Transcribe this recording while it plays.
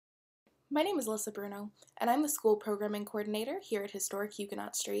My name is Alyssa, and I'm the School Programming Coordinator here at Historic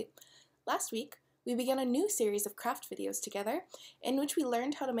Huguenot Street. Last week, we began a new series of craft videos together, in which we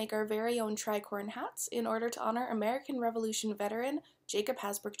learned how to make our very own tricorn hats in order to honor American Revolution veteran Jacob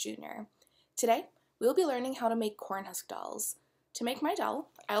Hasbrook Jr. Today, we'll be learning how to make Cornhusk dolls. To make my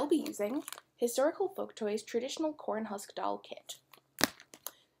doll, I'll be using Historical Folk Toys Traditional Cornhusk Doll Kit.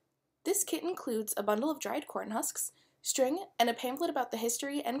 This kit includes a bundle of dried corn husks, string, and a pamphlet about the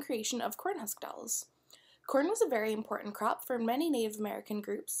history and creation of Cornhusk dolls. Corn was a very important crop for many Native American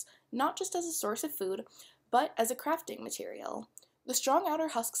groups, not just as a source of food, but as a crafting material. The strong outer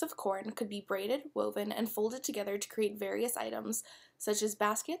husks of corn could be braided, woven, and folded together to create various items, such as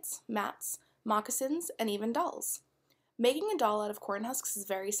baskets, mats, moccasins, and even dolls. Making a doll out of corn husks is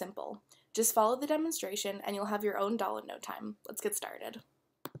very simple. Just follow the demonstration and you'll have your own doll in no time. Let's get started.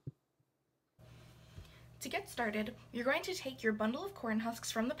 To get started, you're going to take your bundle of corn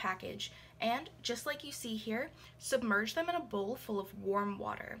husks from the package and, just like you see here, submerge them in a bowl full of warm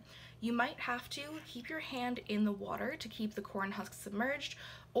water. You might have to keep your hand in the water to keep the corn husks submerged,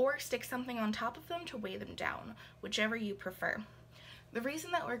 or stick something on top of them to weigh them down, whichever you prefer. The reason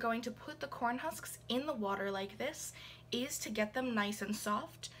that we're going to put the corn husks in the water like this is to get them nice and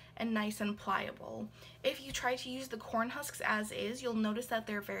soft and nice and pliable. If you try to use the corn husks as is, you'll notice that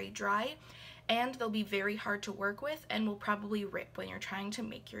they're very dry, and they'll be very hard to work with and will probably rip when you're trying to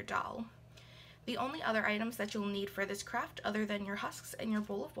make your doll. The only other items that you'll need for this craft, other than your husks and your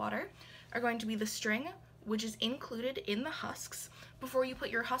bowl of water, are going to be the string, which is included in the husks. Before you put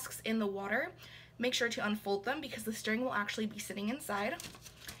your husks in the water, make sure to unfold them because the string will actually be sitting inside,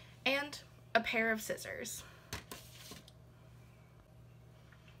 and a pair of scissors.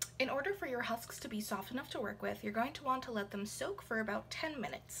 In order for your husks to be soft enough to work with, you're going to want to let them soak for about 10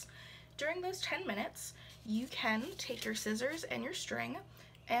 minutes. During those 10 minutes, you can take your scissors and your string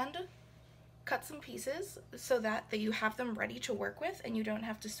and cut some pieces so that you have them ready to work with and you don't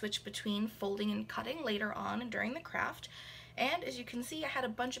have to switch between folding and cutting later on and during the craft. And as you can see, I had a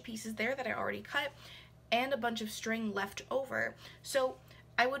bunch of pieces there that I already cut and a bunch of string left over. So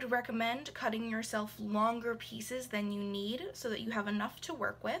I would recommend cutting yourself longer pieces than you need so that you have enough to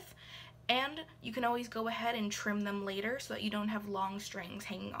work with. And you can always go ahead and trim them later so that you don't have long strings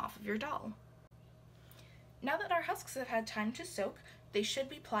hanging off of your doll. Now that our husks have had time to soak, they should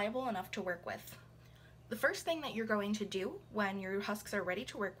be pliable enough to work with. The first thing that you're going to do when your husks are ready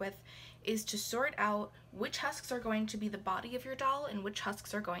to work with is to sort out which husks are going to be the body of your doll and which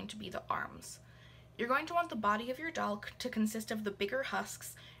husks are going to be the arms. You're going to want the body of your doll to consist of the bigger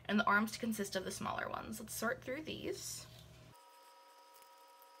husks and the arms to consist of the smaller ones. Let's sort through these.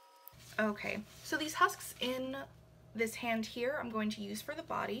 Okay, so these husks in this hand here I'm going to use for the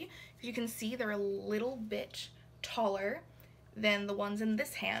body. As you can see, they're a little bit taller than the ones in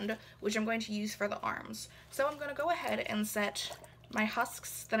this hand, which I'm going to use for the arms. So I'm going to go ahead and set my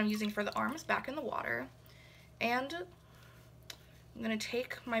husks that I'm using for the arms back in the water, and I'm going to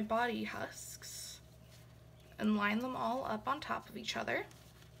take my body husks and line them all up on top of each other,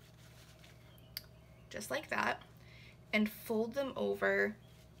 just like that, and fold them over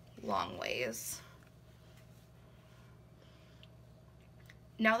long ways.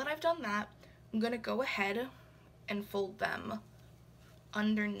 Now that I've done that, I'm going to go ahead and fold them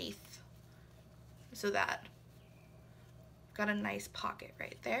underneath so that I've got a nice pocket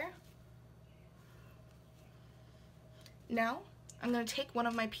right there. Now I'm going to take one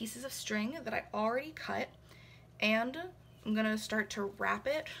of my pieces of string that I already cut and I'm going to start to wrap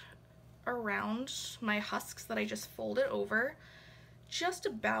it around my husks that I just folded over, just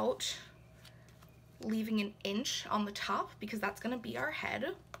about leaving an inch on the top because that's going to be our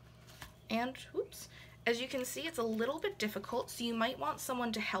head. And oops, as you can see, it's a little bit difficult, so you might want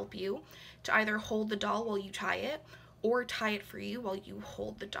someone to help you to either hold the doll while you tie it or tie it for you while you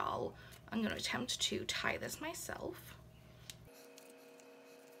hold the doll. I'm going to attempt to tie this myself.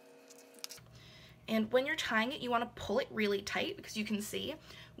 And when you're tying it, you want to pull it really tight because you can see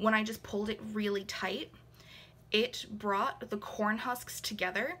when I just pulled it really tight, it brought the corn husks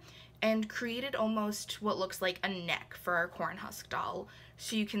together and created almost what looks like a neck for our corn husk doll.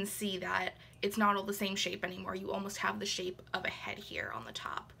 So you can see that it's not all the same shape anymore. You almost have the shape of a head here on the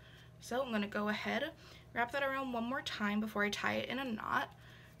top. So I'm going to go ahead, wrap that around one more time before I tie it in a knot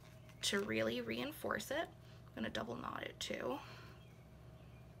to really reinforce it. I'm going to double knot it too.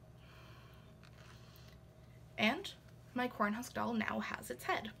 And my corn husk doll now has its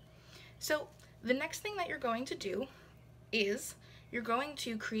head. So the next thing that you're going to do is you're going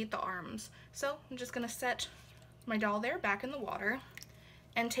to create the arms. So I'm just going to set my doll there back in the water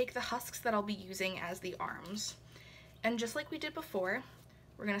and take the husks that I'll be using as the arms. And just like we did before,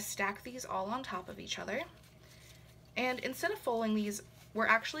 we're going to stack these all on top of each other. And instead of folding these, we're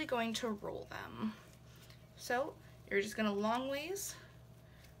actually going to roll them. So you're just going to long ways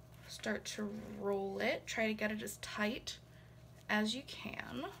start to roll it. Try to get it as tight as you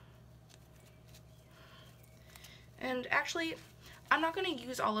can. And actually, I'm not going to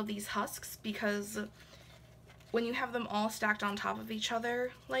use all of these husks because when you have them all stacked on top of each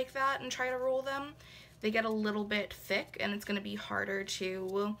other like that and try to roll them, they get a little bit thick and it's going to be harder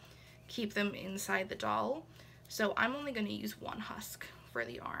to keep them inside the doll. So I'm only going to use one husk for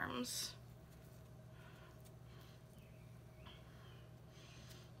the arms.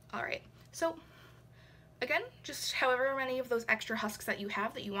 Alright, so again, just however many of those extra husks that you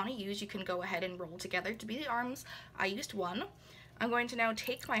have that you want to use, you can go ahead and roll together to be the arms. I used one. I'm going to now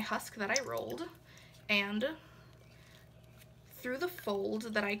take my husk that I rolled and through the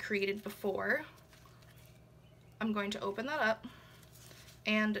fold that I created before, I'm going to open that up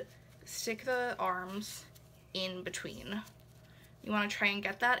and stick the arms in between. You want to try and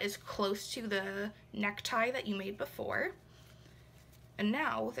get that as close to the necktie that you made before. And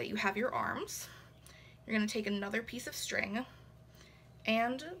now that you have your arms, you're going to take another piece of string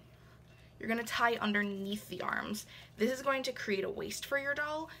and you're going to tie underneath the arms. This is going to create a waist for your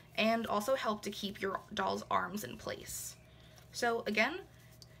doll and also help to keep your doll's arms in place. So again,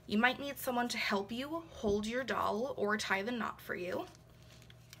 you might need someone to help you hold your doll or tie the knot for you.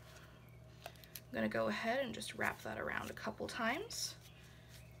 I'm going to go ahead and just wrap that around a couple times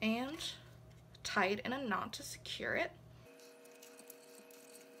and tie it in a knot to secure it.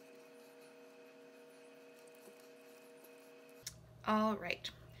 Alright,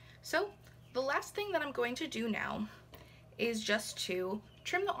 so the last thing that I'm going to do now is just to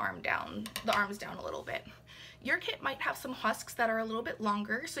trim the arms down a little bit. Your kit might have some husks that are a little bit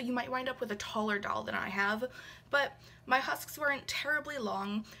longer, so you might wind up with a taller doll than I have, but my husks weren't terribly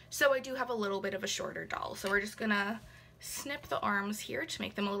long, so I do have a little bit of a shorter doll. So we're just gonna snip the arms here to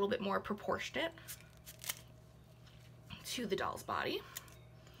make them a little bit more proportionate to the doll's body.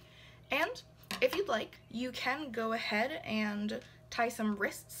 And if you'd like, you can go ahead and tie some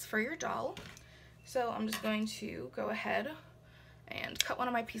wrists for your doll. So I'm just going to go ahead and cut one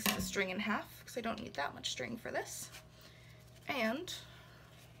of my pieces of string in half because I don't need that much string for this. And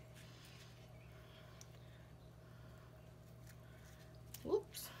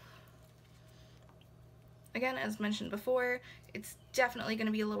whoops. Again, as mentioned before, it's definitely going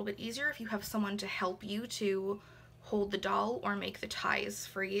to be a little bit easier if you have someone to help you to hold the doll or make the ties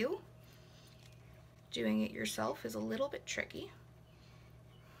for you. Doing it yourself is a little bit tricky.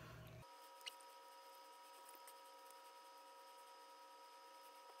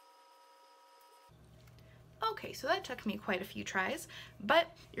 Okay, so that took me quite a few tries,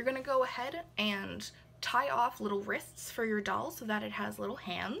 but you're gonna go ahead and tie off little wrists for your doll so that it has little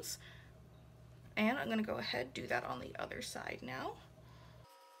hands. And I'm gonna go ahead and do that on the other side now.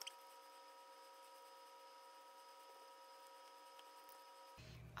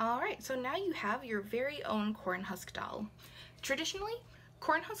 Alright, so now you have your very own Cornhusk doll. Traditionally,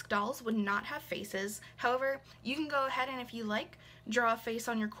 Cornhusk dolls would not have faces. However, you can go ahead and, if you like, draw a face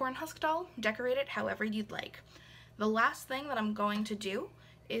on your Cornhusk doll, decorate it however you'd like. The last thing that I'm going to do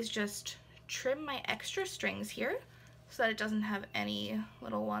is just trim my extra strings here so that it doesn't have any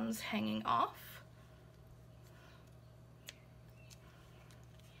little ones hanging off.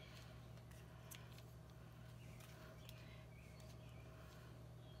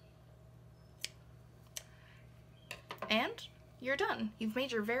 And you're done. You've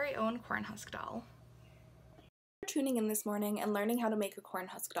made your very own Cornhusk doll. For tuning in this morning and learning how to make a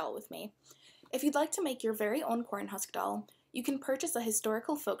Cornhusk doll with me. If you'd like to make your very own Cornhusk doll, you can purchase a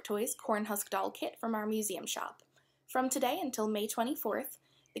Historical Folk Toys Cornhusk doll kit from our museum shop. From today until May 24th,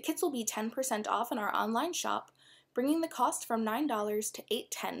 the kits will be 10% off in our online shop, bringing the cost from $9 to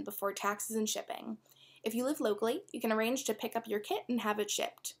 $8.10 before taxes and shipping. If you live locally, you can arrange to pick up your kit and have it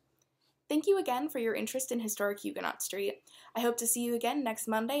shipped. Thank you again for your interest in Historic Huguenot Street. I hope to see you again next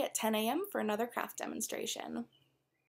Monday at 10 a.m. for another craft demonstration.